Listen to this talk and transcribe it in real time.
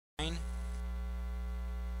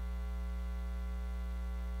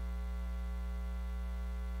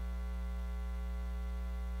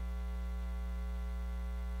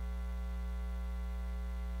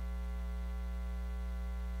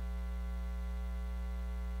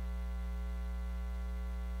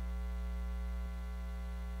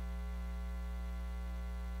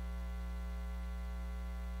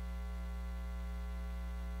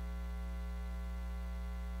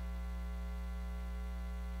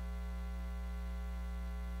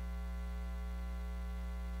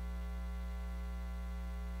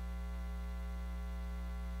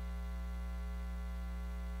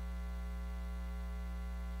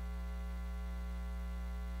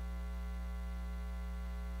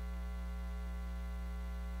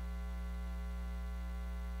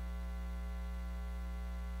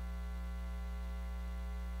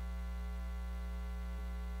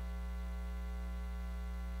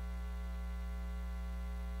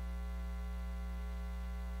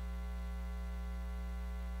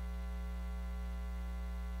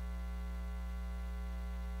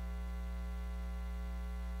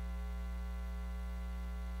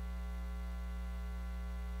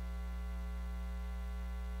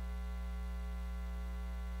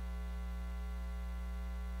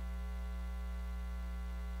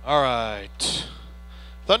All right.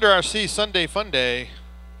 Thunder RC Sunday Fun Day.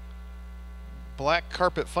 Black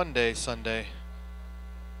Carpet Fun Day Sunday.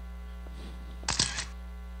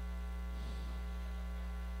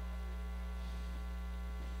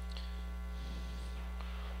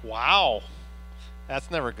 Wow. That's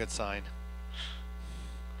never a good sign.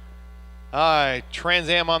 All right, Trans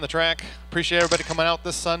Am on the track. Appreciate everybody coming out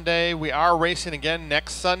this Sunday. We are racing again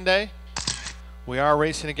next Sunday.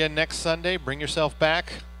 Bring yourself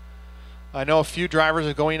back. I know a few drivers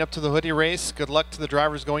are going up to the hoodie race. Good luck to the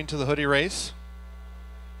drivers going to the hoodie race.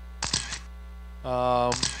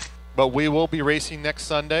 But we will be racing next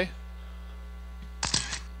Sunday.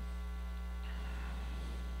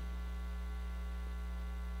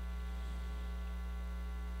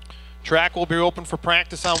 Track will be open for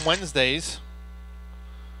practice on Wednesdays,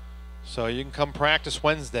 so you can come practice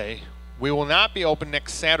Wednesday. We will not be open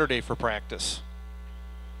next Saturday for practice.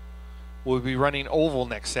 We'll be running oval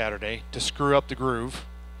next Saturday to screw up the groove.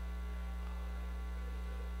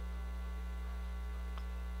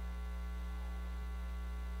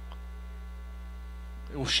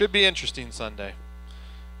 It should be interesting Sunday.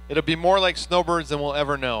 It'll be more like snowbirds than we'll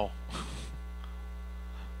ever know.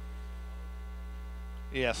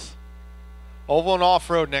 Yes. Oval and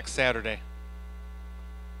off-road next Saturday.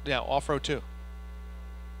 Yeah, off-road too.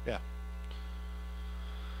 Yeah.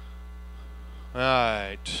 All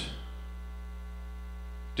right.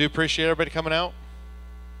 Do appreciate everybody coming out.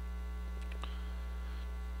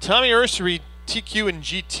 Tommy Ursery, TQ and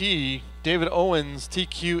GT. David Owens,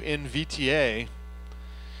 TQ and VTA.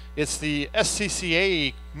 It's the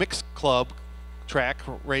SCCA Mixed Club track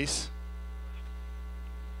race.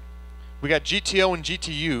 We got GTO and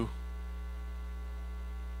GTU.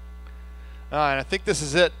 And I think this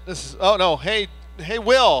is it. This is, oh no, hey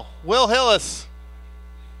Will Hillis.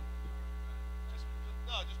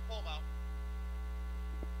 Just pull him out.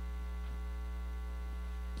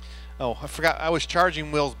 Oh, I forgot, I was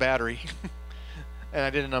charging Will's battery and I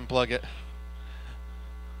didn't unplug it.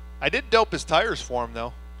 I did dope his tires for him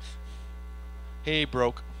though. He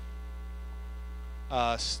broke.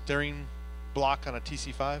 Steering block on a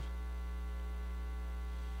TC5.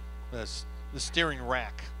 That's the steering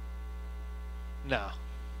rack. No.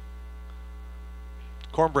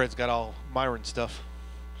 Cornbread's got all Myron stuff.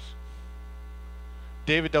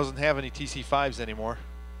 David doesn't have any TC5s anymore.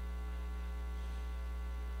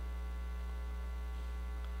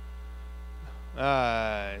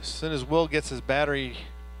 As soon as Will gets his battery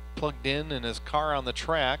plugged in and his car on the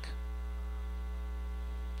track.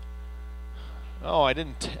 Oh, I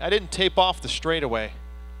didn't tape off the straightaway.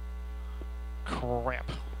 Crap.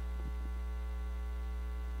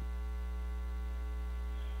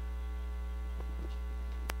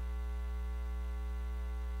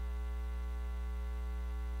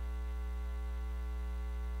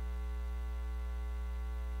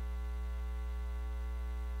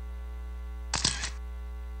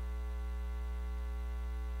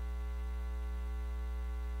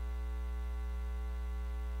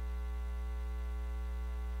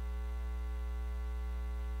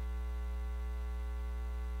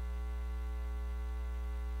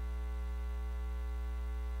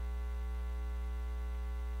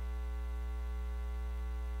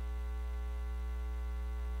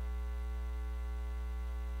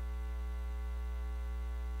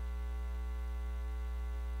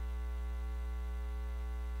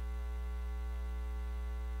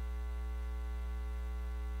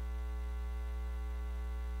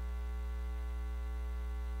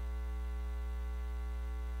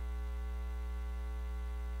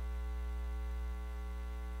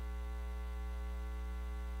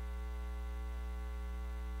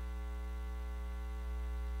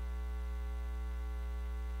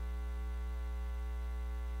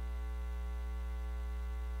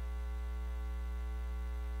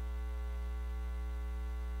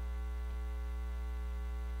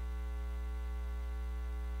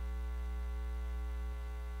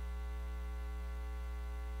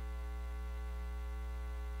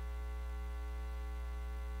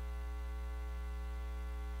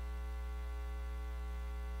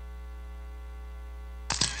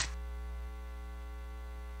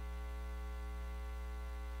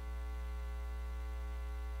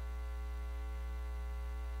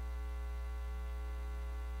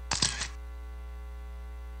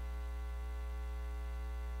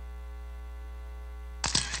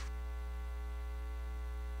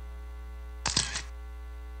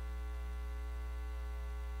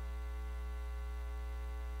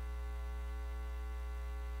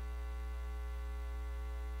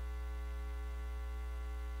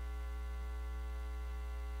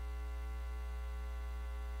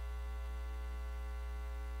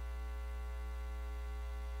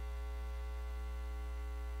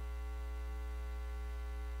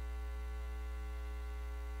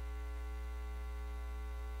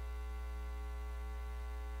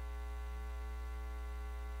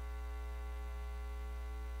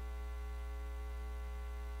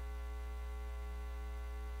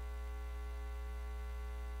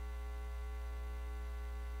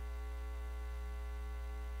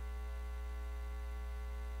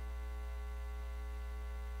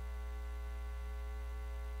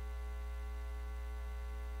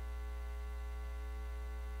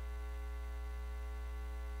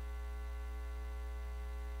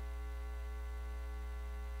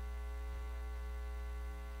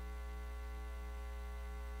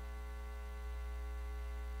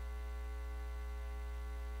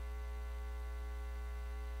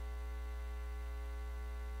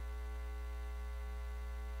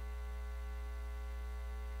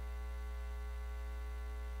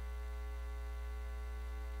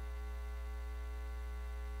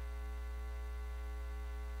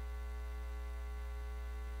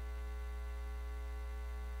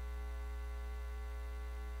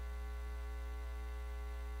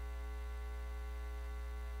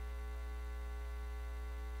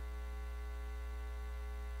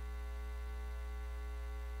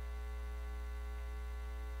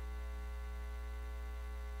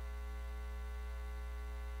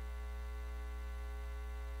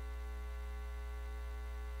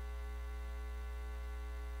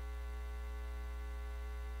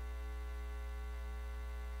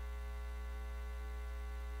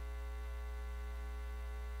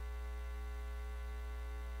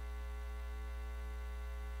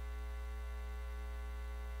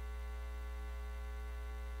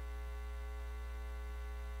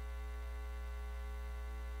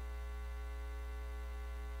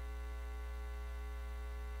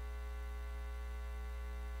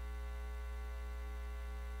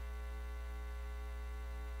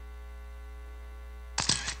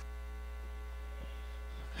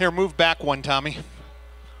 Here, move back one, Tommy.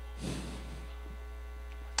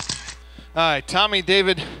 All right, Tommy,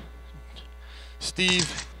 David,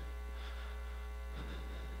 Steve,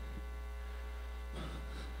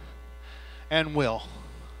 and Will.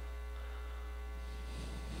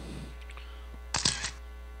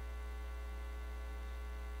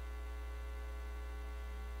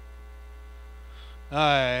 All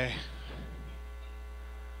right.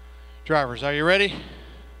 Drivers, are you ready?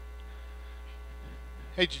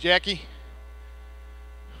 Hey, Jackie.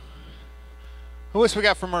 Who else we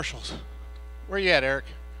got for marshals? Where you at, Eric?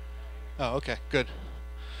 Oh, okay, good.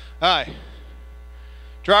 All right.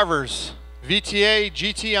 Drivers, VTA,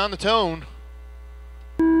 GT on the tone.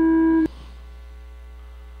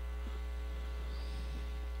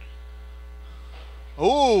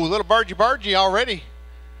 Oh, little bargy already.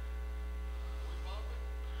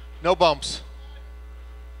 No bumps.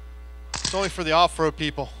 It's only for the off-road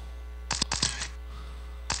people.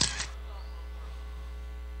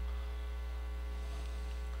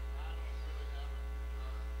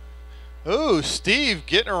 Ooh, Steve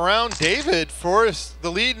getting around David for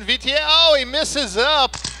the lead in VTA. Oh, he misses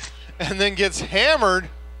up and then gets hammered.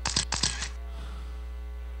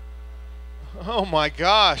 Oh my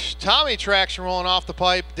gosh. Tommy traction rolling off the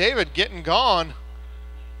pipe. David getting gone.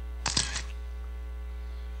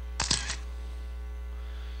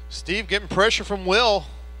 Steve getting pressure from Will.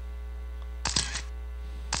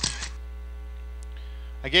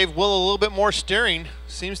 I gave Will a little bit more steering.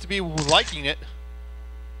 Seems to be liking it.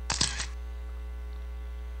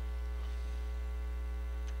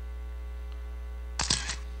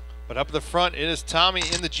 But up at the front, it is Tommy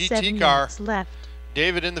in the GT car. 7 minutes left.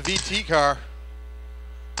 David in the VT car.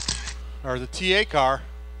 Or the TA car.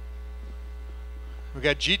 We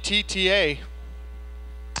got GT TA.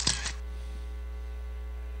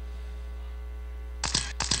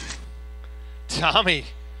 Tommy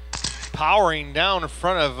powering down in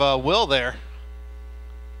front of Will there.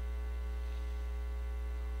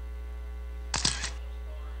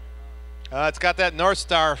 It's got that North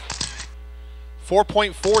Star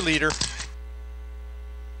 4.4 liter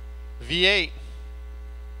V8.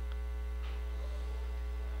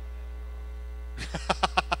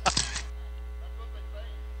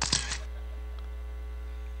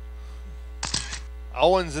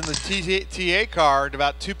 Owens in the TA car at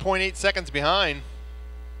about 2.8 seconds behind.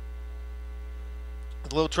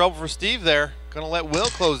 A little trouble for Steve there. Gonna let Will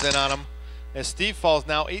close in on him as Steve falls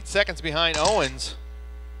now 8 seconds behind Owens.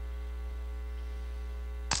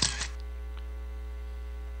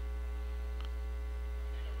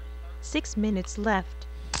 Six minutes left.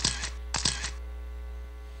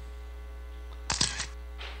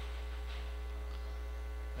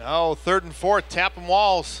 Oh, third and fourth, tapping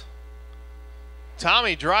walls.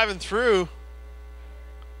 Tommy driving through.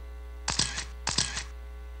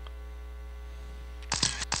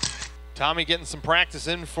 Tommy getting some practice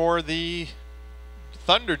in for the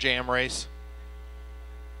Thunder Jam race.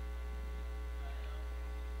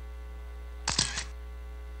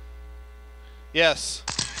 Yes.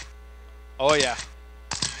 Oh yeah.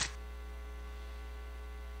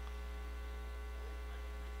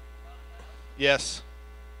 Yes.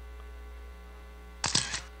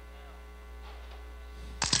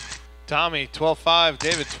 Tommy, 12-5.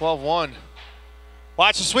 David, 12-1.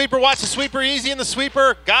 Watch the sweeper, easy in the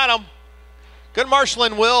sweeper. Got him. Good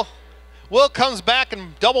marshalling, Will. Will comes back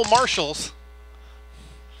and double marshals.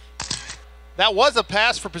 That was a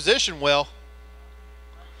pass for position, Will.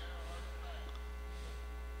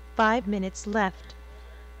 5 minutes left.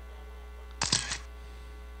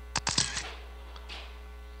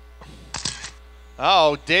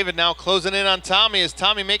 Oh, David now closing in on Tommy. Is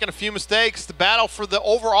Tommy making a few mistakes? The battle for the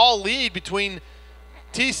overall lead between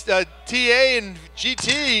TA and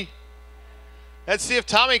GT. Let's see if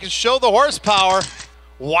Tommy can show the horsepower.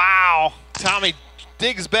 Wow. Tommy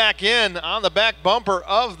digs back in on the back bumper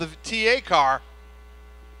of the TA car.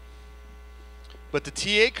 But the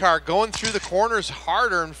TA car going through the corners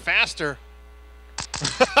harder and faster.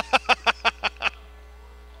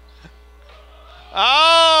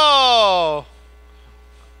 Oh!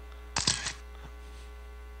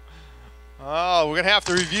 Oh, we're going to have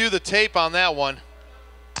to review the tape on that one.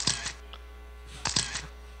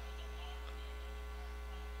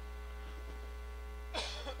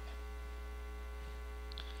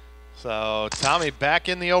 So, Tommy back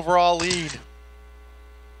in the overall lead.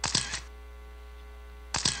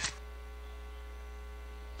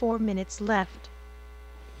 4 minutes left.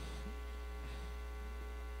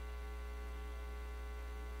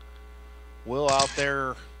 Will out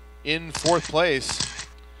there in fourth place.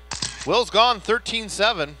 Will's gone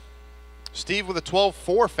 13-7. Steve with a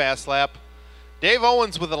 12-4 fast lap. Dave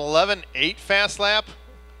Owens with an 11.8 fast lap,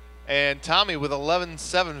 and Tommy with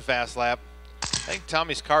 11.7 fast lap. I think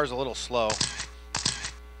Tommy's car is a little slow.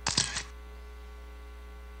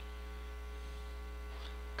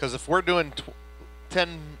 Because if we're doing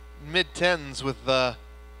mid-10s with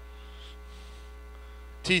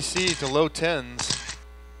TC to low 10s,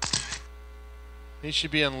 he should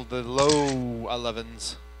be in the low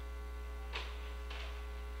 11s.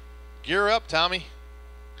 Gear up, Tommy.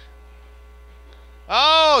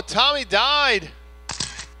 Oh, Tommy died.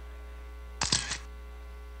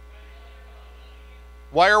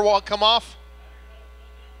 Wire wall come off.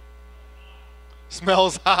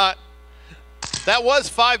 Smells hot. That was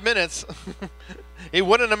 5 minutes. He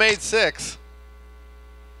wouldn't have made 6.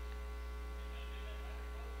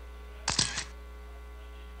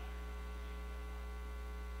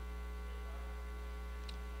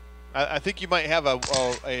 I think you might have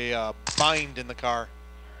a bind in the car.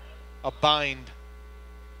 A bind.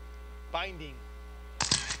 Binding.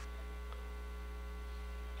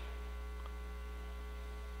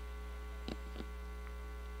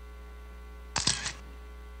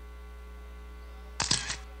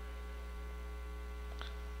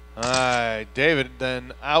 All right, David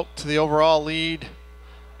then out to the overall lead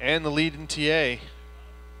and the lead in TA.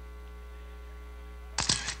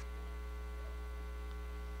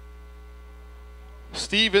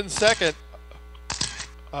 Steve in second.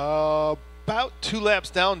 About 2 laps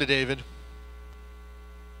down to David.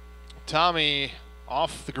 Tommy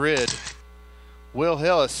off the grid. Will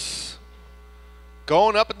Hillis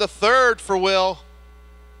going up in the third for Will.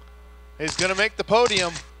 He's going to make the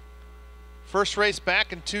podium. First race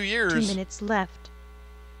back in 2 years. 2 minutes left.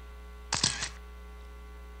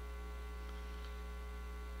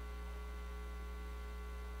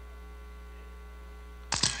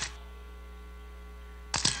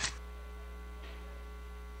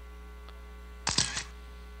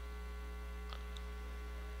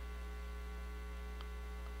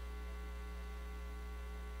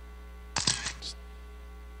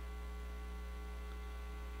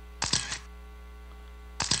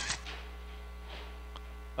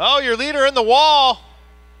 Oh, your leader in the wall.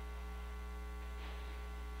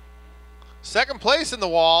 Second place in the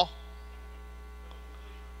wall.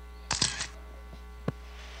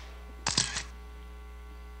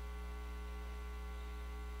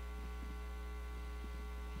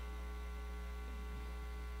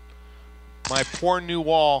 My poor new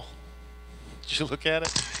wall. Did you look at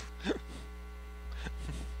it?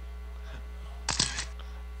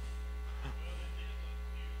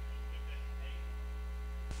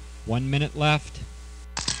 1 minute left.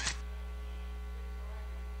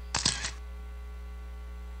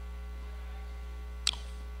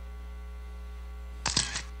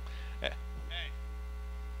 Hey,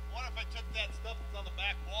 what if I took that stuff that's on the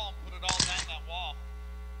back wall and put it all down that wall?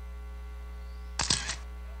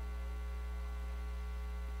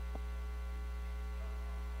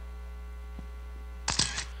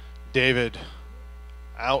 David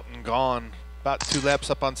out and gone. About 2 laps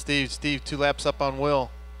up on Steve. Steve 2 laps up on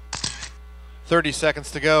Will. 30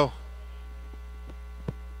 seconds to go.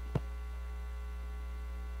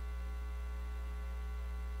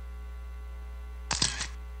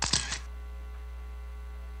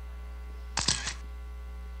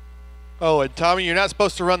 Oh, and Tommy, you're not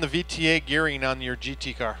supposed to run the VTA gearing on your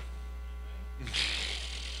GT car.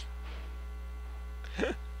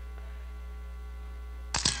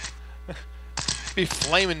 Be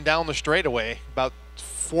flaming down the straightaway about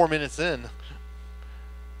 4 minutes in.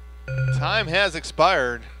 Time has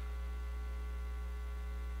expired.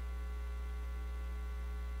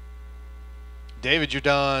 David, you're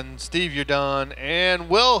done. Steve, you're done. And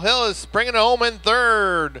Will Hill is bringing it home in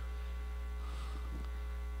third.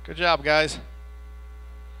 Good job, guys.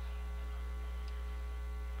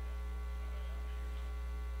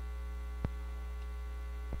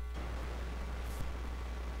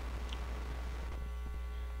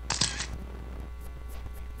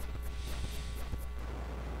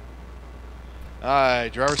 All right,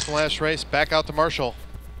 drivers from last race, back out to Marshall.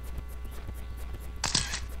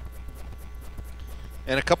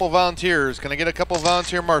 And a couple volunteers. Can I get a couple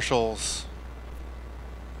volunteer marshals?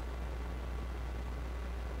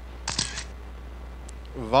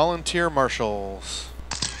 Volunteer marshals.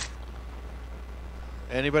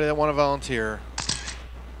 Anybody that want to volunteer?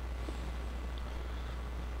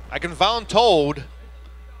 I can voluntold.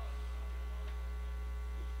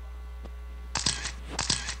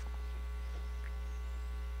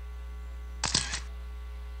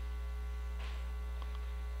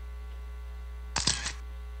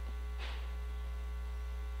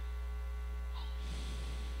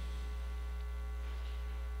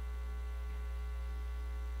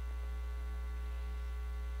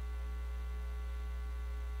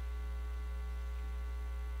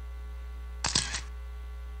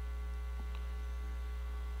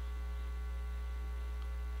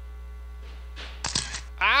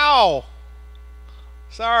 Ow!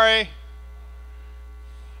 Sorry.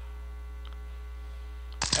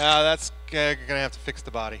 That's gonna have to fix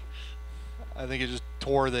the body. I think it just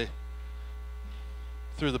tore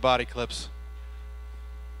through the body clips.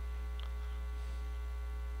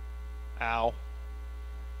 Ow.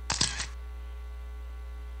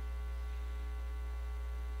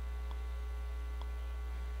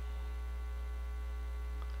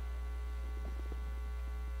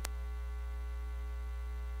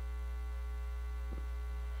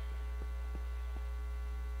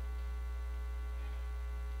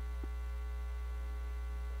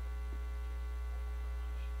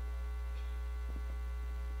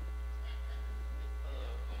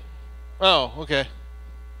 Oh, okay.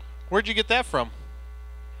 Where'd you get that from?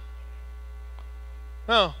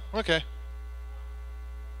 Oh, okay.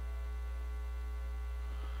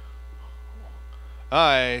 All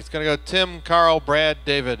right, it's going to go Tim, Carl, Brad,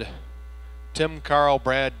 David. Tim, Carl,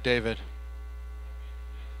 Brad, David.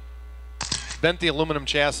 Bent the aluminum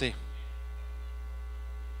chassis.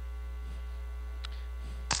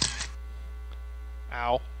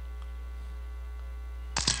 Ow.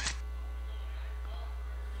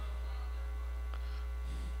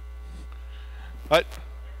 What?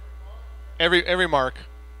 Every mark.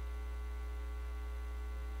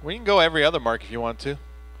 We can go every other mark if you want to,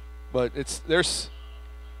 but there's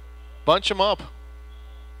bunch them up.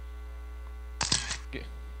 Okay.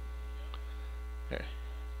 Here.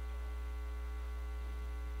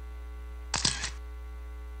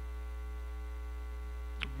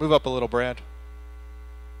 Move up a little, Brad.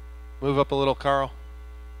 Move up a little, Carl.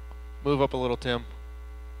 Move up a little, Tim.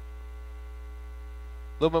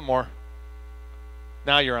 A little bit more.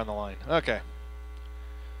 Now you're on the line. Okay.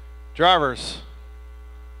 Drivers,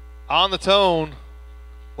 on the tone,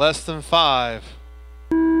 less than 5.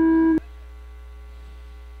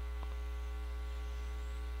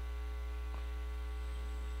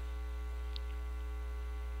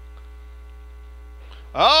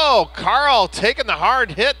 Oh, Carl taking the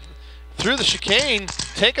hard hit through the chicane,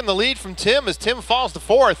 taking the lead from Tim as Tim falls to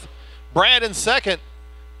 4th. Brad in 2nd.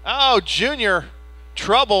 Oh, Junior,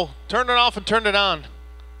 trouble. Turned it off and turned it on.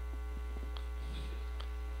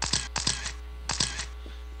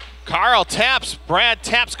 Carl taps, Brad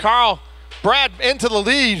taps Carl. Brad into the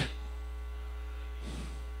lead.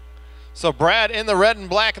 So Brad in the red and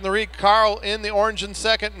black in the lead, Carl in the orange in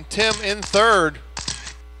 2nd, and Tim in 3rd.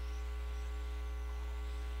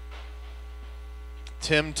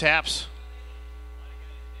 Tim taps.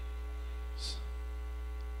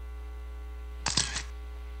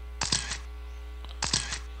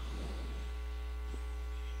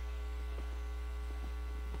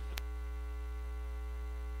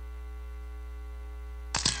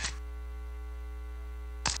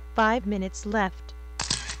 Five minutes left.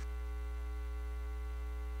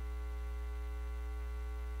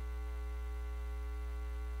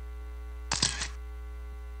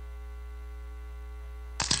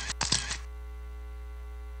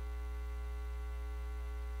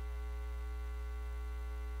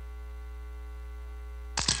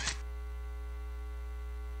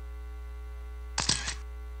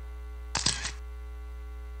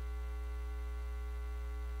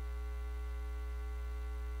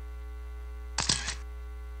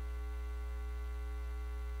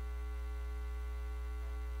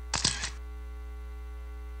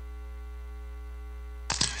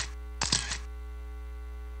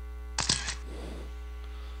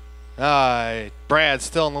 All right, Brad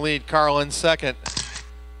still in the lead, Carl in 2nd.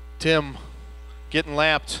 Tim getting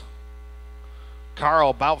lapped. Carl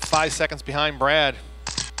about 5 seconds behind Brad.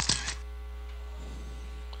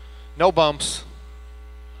 No bumps.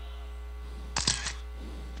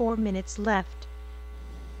 4 minutes left.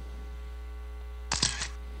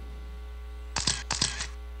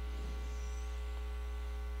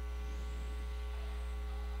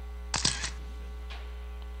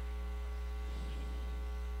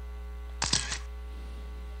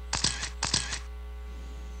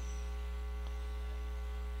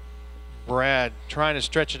 Brad trying to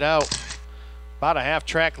stretch it out. About a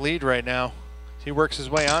half-track lead right now. He works his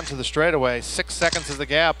way onto the straightaway. 6 seconds is the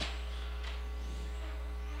gap.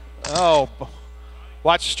 Oh,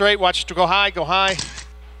 watch straight, watch to go high, go high.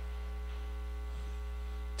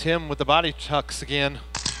 Tim with the body tucks again.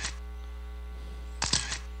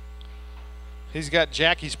 He's got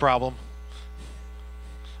Jackie's problem.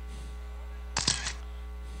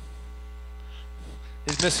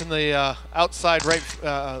 He's missing the outside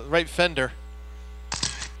right fender.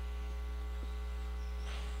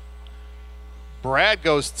 Brad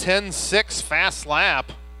goes 10-6 fast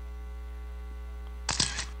lap.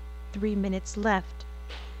 3 minutes left.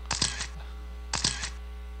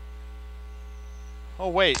 Oh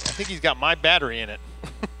wait, I think he's got my battery in it.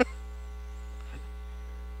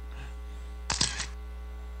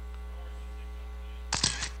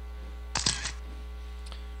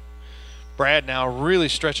 Brad now really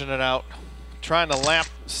stretching it out, trying to lap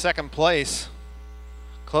second place.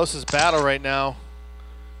 Closest battle right now.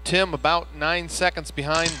 Tim about 9 seconds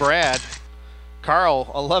behind Brad.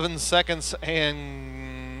 Carl 11 seconds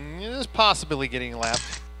and is possibly getting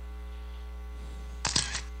lapped.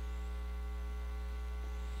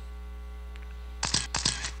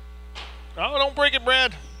 Oh, don't break it,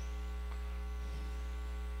 Brad.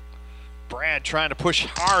 Brad trying to push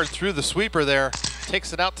hard through the sweeper there.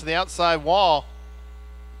 Takes it out to the outside wall.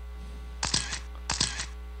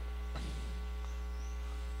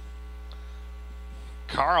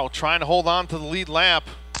 Carl trying to hold on to the lead lap.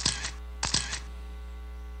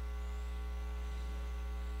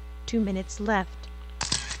 2 minutes left.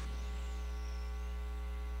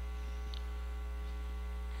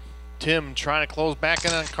 Tim trying to close back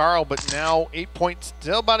in on Carl, but now 8 points,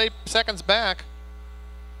 still about 8 seconds back.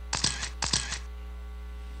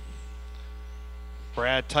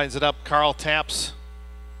 Brad tightens it up, Carl taps.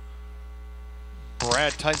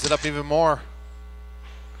 Brad tightens it up even more.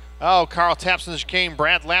 Oh, Carl taps in the chicane,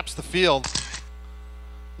 Brad laps the field.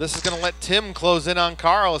 This is gonna let Tim close in on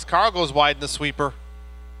Carl as Carl goes wide in the sweeper.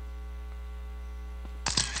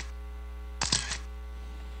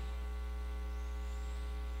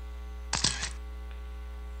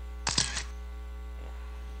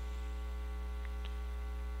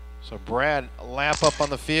 So Brad lap up on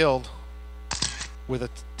the field with a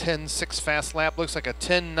 10.6 fast lap. Looks like a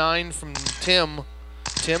 10.9 from Tim.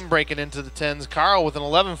 Tim breaking into the 10s. Carl with an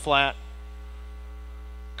 11 flat.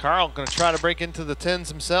 Carl going to try to break into the 10s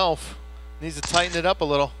himself. Needs to tighten it up a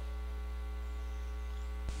little.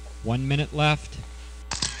 1 minute left.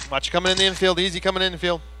 Watch you coming in the infield. Easy coming in the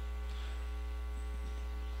field.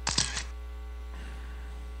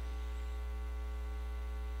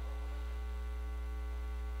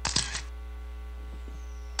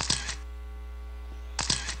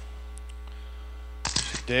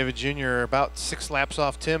 David Jr. about 6 laps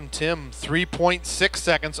off Tim. Tim 3.6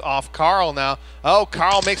 seconds off Carl now. Oh,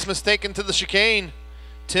 Carl makes a mistake into the chicane.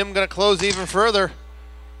 Tim going to close even further.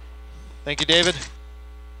 Thank you, David.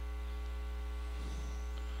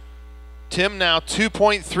 Tim now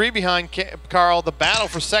 2.3 behind Carl. The battle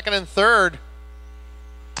for second and third.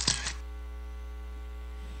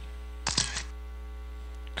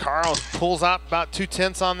 Carl pulls out about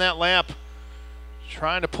 2/10 on that lap.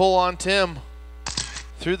 Trying to pull on Tim.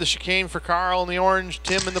 Through the chicane for Carl in the orange,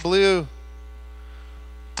 Tim in the blue.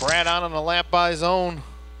 Brad out on a lap by his own.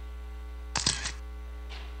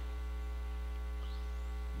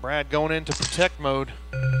 Brad going into protect mode.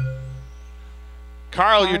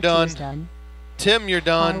 Carl, you're done. Tim, you're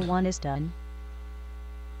done. Car 1 is done.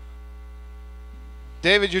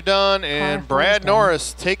 David, you're done. And Brad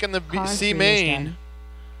Norris taking the Car C 3 main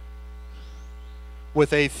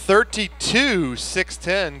with a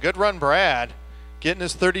 32.610. Good run, Brad. Getting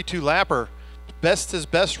his 32 lapper. His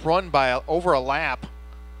best run by over a lap.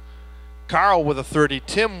 Carl with a 30,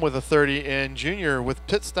 Tim with a 30, and Junior with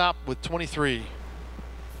pit stop with 23.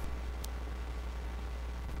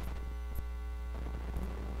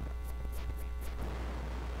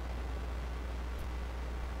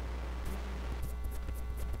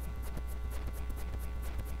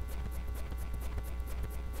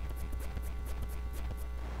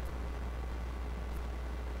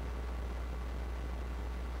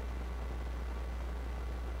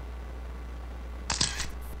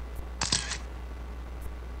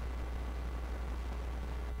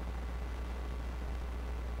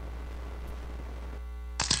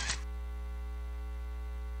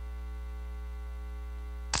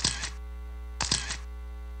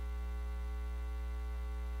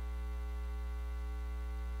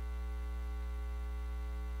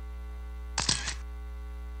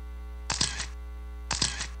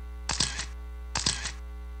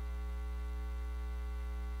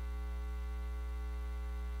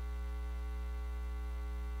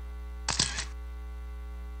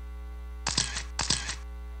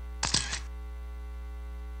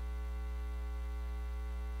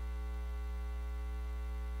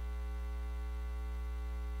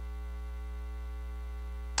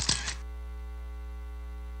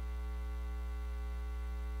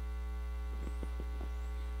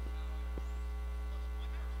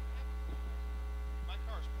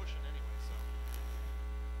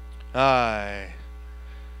 Aye.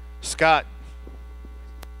 Scott.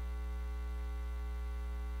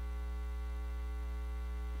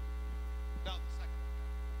 No, the second one.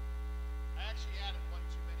 I actually added one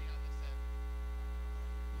too many on this end.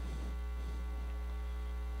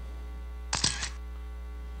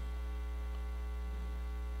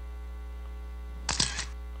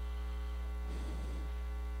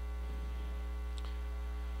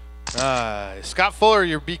 Scott Fuller,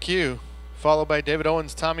 your BQ, followed by David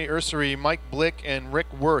Owens, Tommy Ursery, Mike Blick, and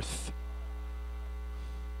Rick Worth.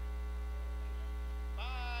 Bye.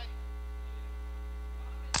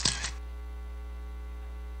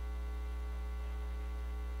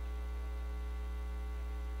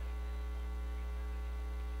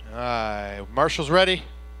 All right, Marshall's ready.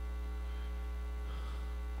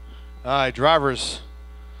 All right, drivers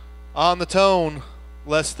on the tone,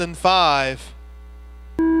 less than 5.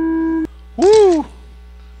 Woo!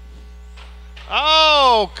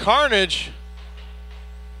 Oh, carnage.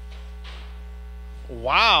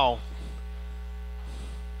 Wow.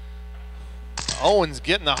 Owens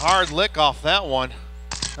getting the hard lick off that one.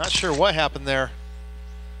 Not sure what happened there.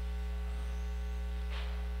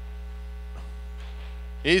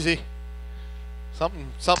 Easy. Something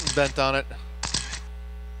bent on it.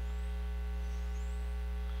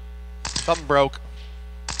 Something broke.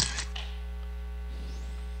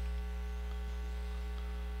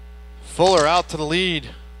 Fuller out to the lead,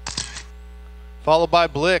 followed by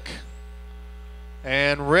Blick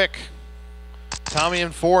and Rick. Tommy in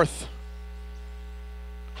 4th.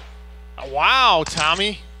 Wow,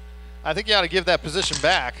 Tommy. I think you ought to give that position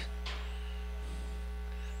back.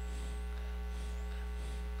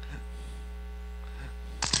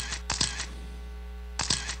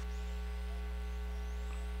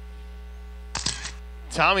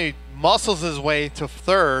 Tommy muscles his way to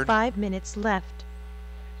 3rd. 5 minutes left.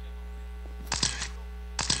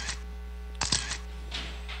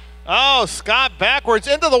 Oh, Scott backwards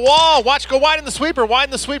into the wall. Watch, go wide in the sweeper, wide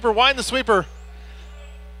in the sweeper, wide in the sweeper.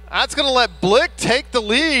 That's going to let Blick take the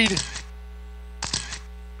lead.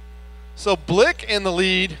 So Blick in the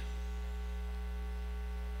lead.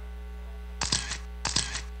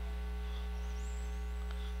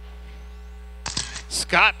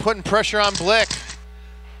 Scott putting pressure on Blick.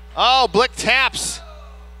 Oh, Blick taps.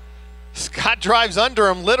 Scott drives under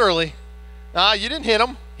him, literally. You didn't hit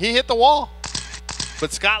him. He hit the wall.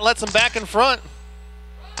 But Scott lets him back in front.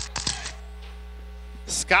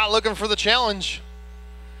 Scott looking for the challenge.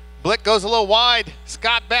 Blick goes a little wide.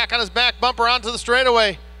 Scott back on his back bumper onto the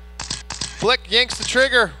straightaway. Blick yanks the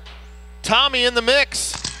trigger. Tommy in the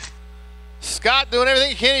mix. Scott doing everything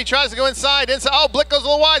he can. He tries to go inside. Oh, Blick goes a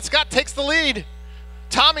little wide. Scott takes the lead.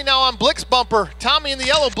 Tommy now on Blick's bumper. Tommy in the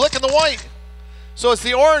yellow, Blick in the white. So it's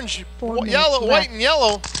the orange, yellow, white, and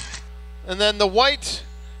yellow. And then the white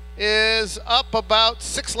is up about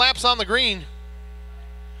 6 laps on the green.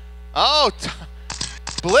 Oh,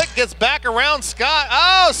 Blick gets back around Scott.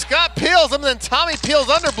 Oh, Scott peels him, then Tommy peels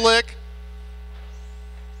under Blick.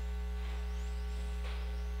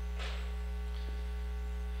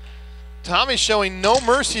 Tommy's showing no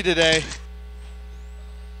mercy today.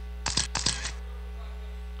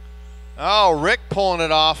 Oh, Rick pulling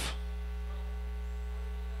it off.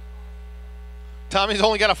 Tommy's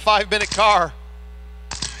only got a 5-minute car.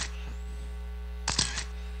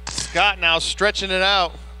 Scott now stretching it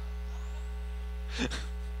out.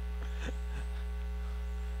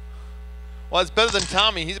 Well, it's better than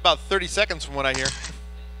Tommy. He's about 30 seconds from what I hear.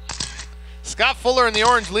 Scott Fuller in the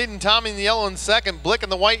orange leading Tommy in the yellow in 2nd. Blick in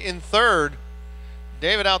the white in 3rd.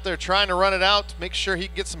 David out there trying to run it out to make sure he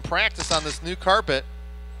can get some practice on this new carpet.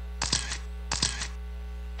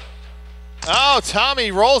 Oh,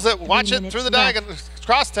 Tommy rolls it. Watch it through the diagonal.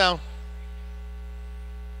 Crosstown.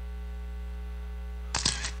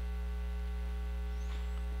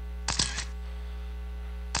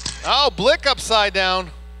 Oh, Blick upside down.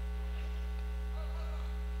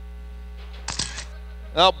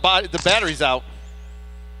 Oh, the battery's out.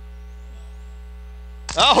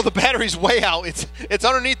 Oh, the battery's way out. It's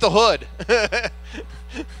underneath the hood.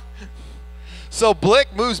 So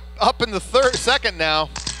Blick moves up in the 2nd now.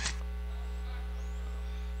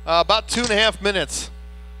 About 2.5 minutes.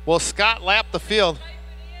 Will Scott lap the field?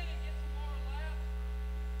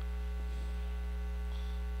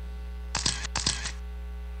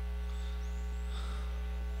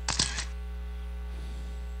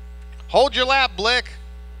 Hold your lap, Blick.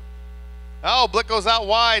 Oh, Blick goes out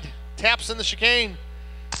wide. Taps in the chicane.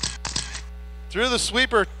 Through the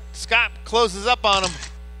sweeper. Scott closes up on him.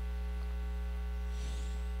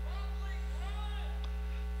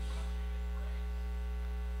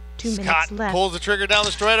 Scott pulls the trigger down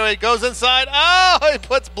the straightaway, goes inside. Oh, he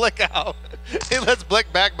puts Blick out. He lets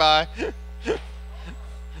Blick back by.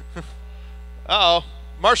 Uh-oh.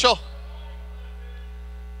 Marshall.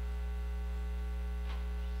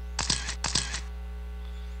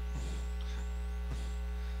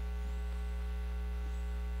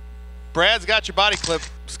 Brad's got your body clip,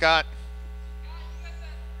 Scott.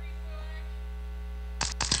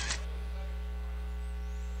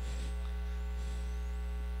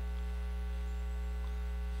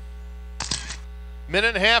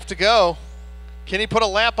 Minute and a half to go. Can he put a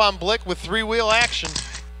lap on Blick with three-wheel action?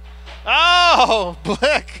 Oh,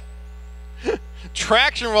 Blick.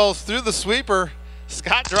 Traction rolls through the sweeper.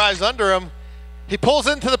 Scott drives under him. He pulls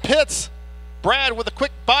into the pits. Brad with a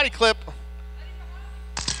quick body clip.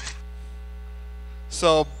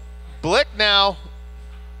 So Blick now.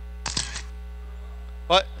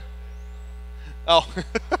 What? Oh.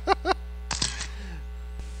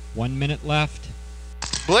 1 minute left.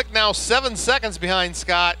 Blick now 7 seconds behind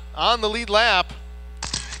Scott on the lead lap.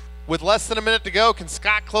 With less than a minute to go, can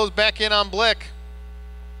Scott close back in on Blick?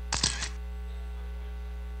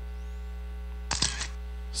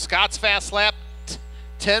 Scott's fast lap,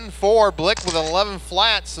 10.4. Blick with an 11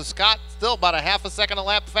 flat, so Scott still about a half a second a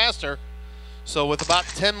lap faster. So with about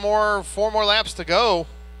 4 more laps to go,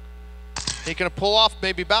 he can pull off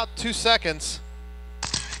maybe about 2 seconds.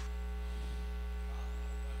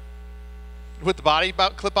 With the body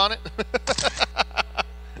clip on it.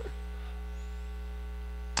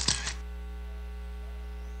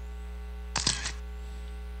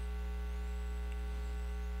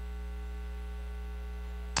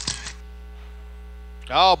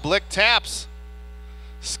 Oh, Blick taps.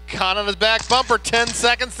 Scott on his back bumper, 10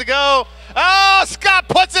 seconds to go. Oh, Scott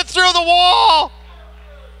puts it through the wall.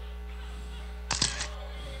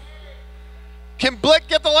 Can Blick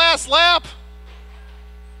get the last lap?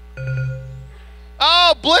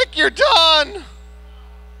 Oh, Blick, you're done.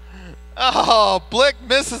 Oh, Blick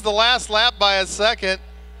misses the last lap by a second.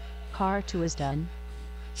 Car 2 is done.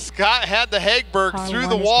 Scott had the Hagberg Car through 1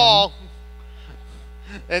 the is wall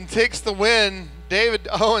and takes the win. David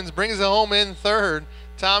Owens brings it home in third.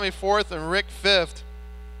 Tommy fourth and Rick fifth.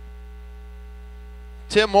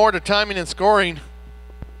 Tim Moore to timing and scoring.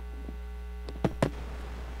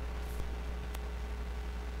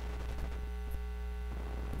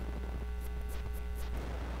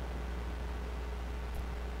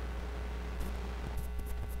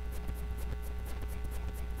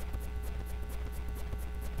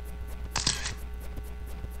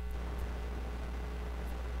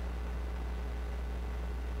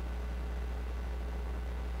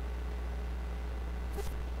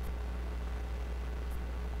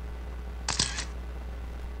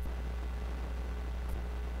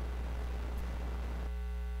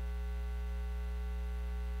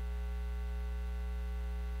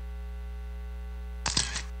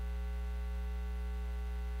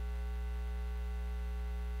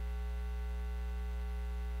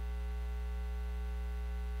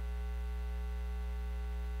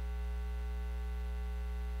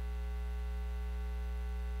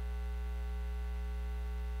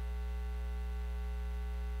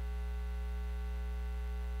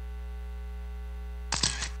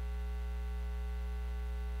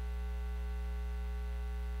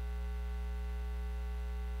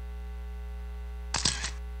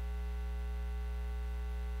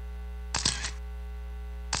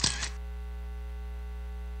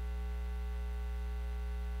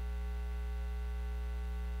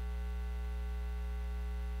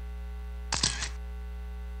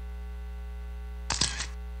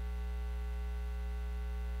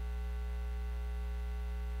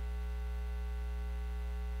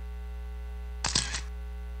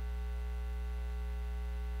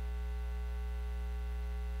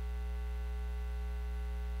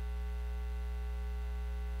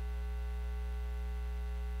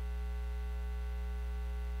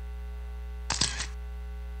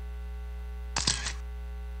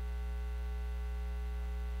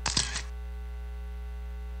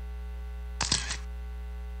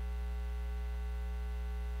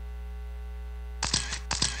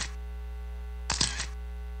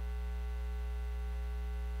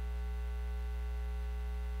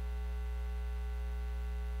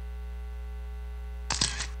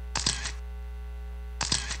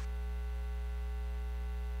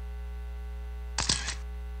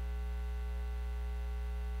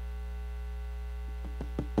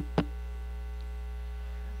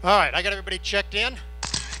 All right, I got everybody checked in.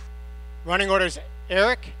 Running orders: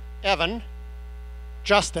 Eric, Evan,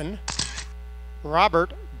 Justin,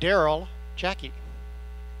 Robert, Daryl, Jackie.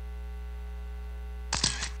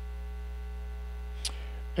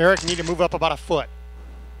 Eric, you need to move up about a foot.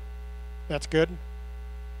 That's good.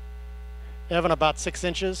 Evan, about 6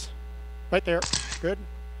 inches. Right there. Good.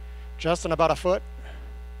 Justin, about a foot.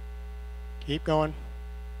 Keep going.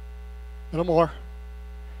 A little more.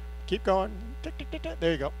 Keep going. Tick, tick, tick, tick.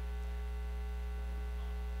 There you go.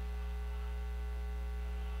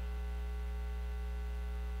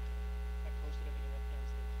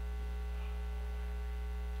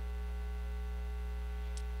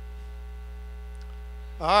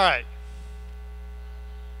 All right.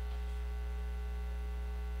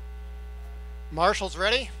 Marshall's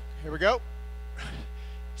ready. Here we go.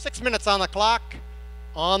 6 minutes on the clock.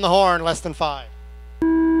 On the horn, less than 5.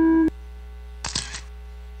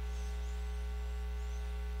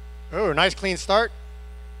 Oh, nice clean start.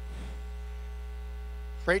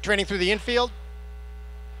 Freight training through the infield.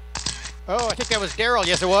 Oh, I think that was Daryl.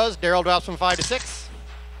 Yes, it was. Daryl drops from 5 to 6.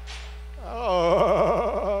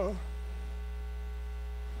 Oh.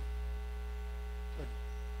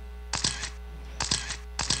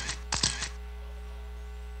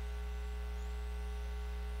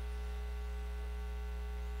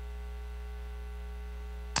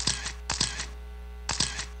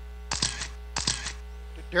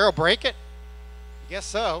 Did Daryl break it? I guess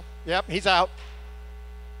so. Yep, he's out.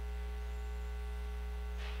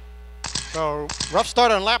 So, rough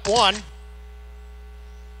start on lap 1.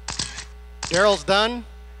 Daryl's done.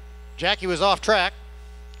 Jackie was off track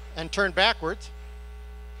and turned backwards.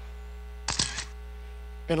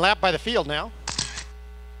 Been lapped by the field now.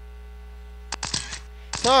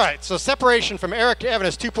 All right, so separation from Eric to Evan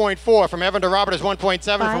is 2.4. From Evan to Robert is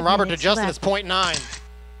 1.7. From Robert to Justin is 0.9.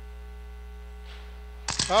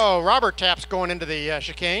 Oh, Robert taps going into the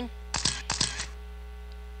chicane.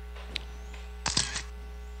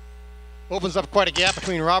 Opens up quite a gap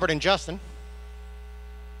between Robert and Justin.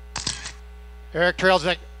 Evan trails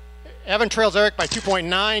Eric by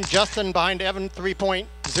 2.9. Justin behind Evan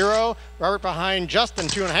 3.0. Robert behind Justin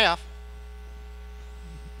 2.5.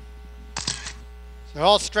 They're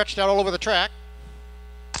all stretched out all over the track.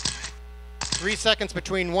 3 seconds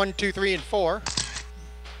between 1, 2, 3, and 4.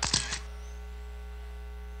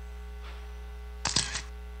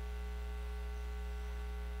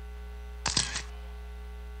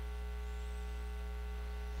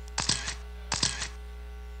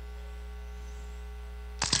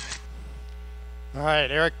 All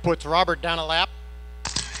right, Eric puts Robert down a lap,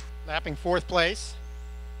 lapping 4th place.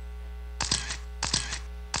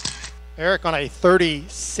 Eric on a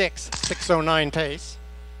 36.609 pace.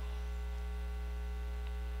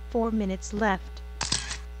 4 minutes left.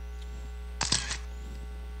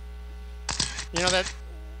 You know that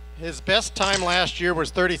his best time last year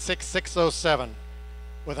was 36.607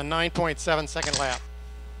 with a 9.7 second lap.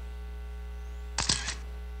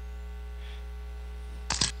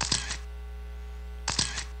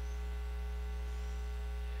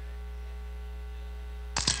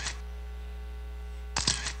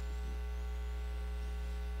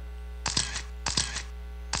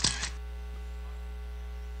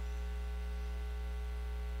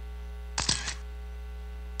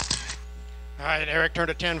 All right, Eric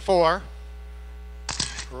turned a 10.4.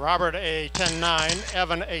 Robert a 10.9.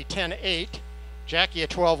 Evan a 10.8. Jackie a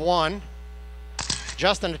 12.1.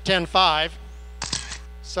 Justin a 10.5.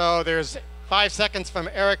 So there's 5 seconds from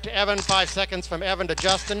Eric to Evan, 5 seconds from Evan to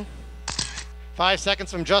Justin, 5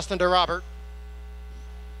 seconds from Justin to Robert.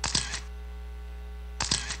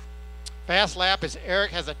 Fast lap is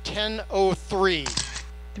Eric has a 10.03.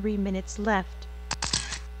 3 minutes left.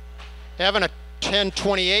 Evan a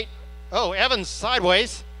 10.28. Oh, Evan's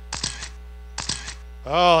sideways.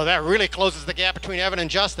 Oh, that really closes the gap between Evan and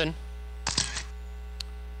Justin.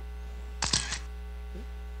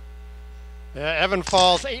 Evan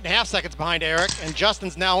falls 8.5 seconds behind Eric, and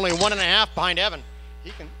Justin's now only 1.5 behind Evan.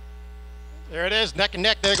 There it is, neck and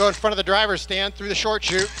neck. They go in front of the driver's stand through the short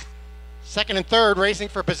chute. Second and third racing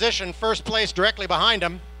for position. First place directly behind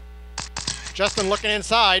him. Justin looking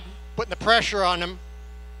inside, putting the pressure on him.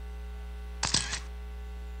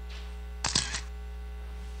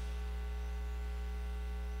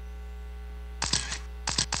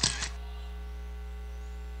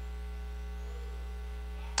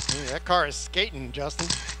 That car is skating, Justin.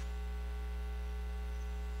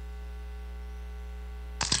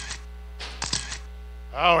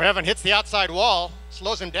 Oh, Evan hits the outside wall,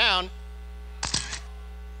 slows him down.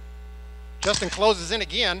 Justin closes in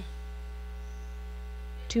again.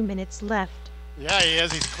 2 minutes left. Yeah, he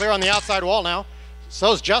is. He's clear on the outside wall now.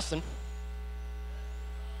 So's Justin.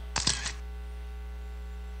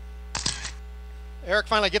 Eric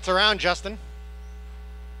finally gets around Justin.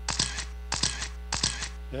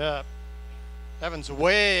 Yeah, Evan's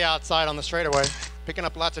way outside on the straightaway, picking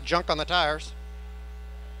up lots of junk on the tires.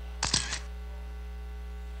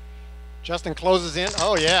 Justin closes in.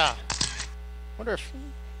 Oh yeah. Wonder if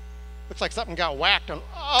looks like something got whacked on.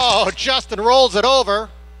 Oh, Justin rolls it over.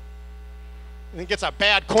 And he gets a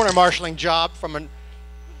bad corner marshalling job from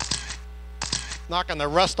knocking the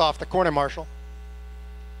rust off the corner marshal.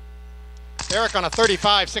 Eric on a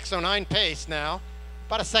 35.609 pace now,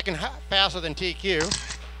 about a second faster than TQ.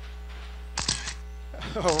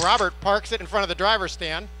 Robert parks it in front of the driver's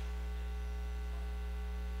stand.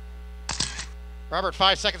 Robert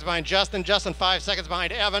 5 seconds behind Justin. Justin 5 seconds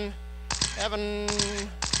behind Evan. Evan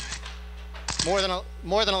more than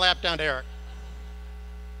a lap down to Eric.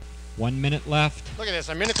 1 minute left. Look at this,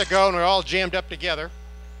 a minute to go and we're all jammed up together.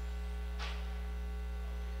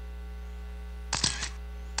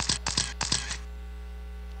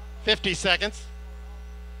 $50 seconds.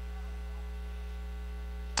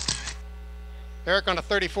 Eric on a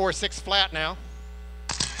 34.6 flat now.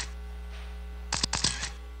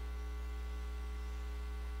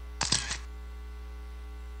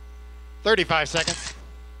 $35 seconds.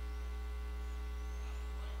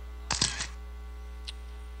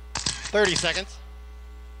 30 seconds.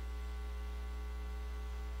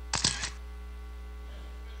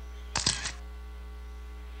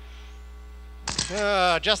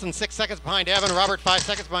 Justin 6 seconds behind Evan. Robert 5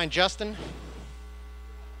 seconds behind Justin.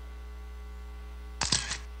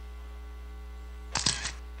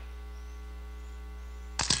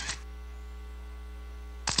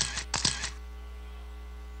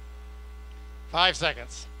 Five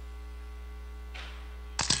seconds.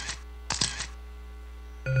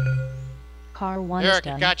 Car 1 Eric, is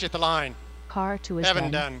done. got you at the line. Car 2 is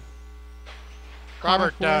Evan done. done. Car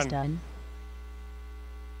Robert 4 is done. done.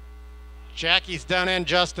 Jackie's done and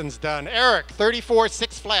Justin's done. Eric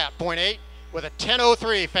 34.6 flat, 0.8 with a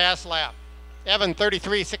 10.03 fast lap. Evan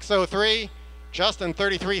 33.603. Justin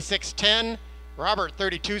 33.610. Robert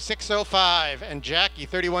 32.605. And Jackie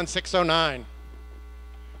 31.609.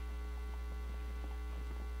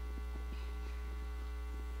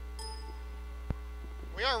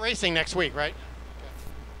 We are racing next week, right?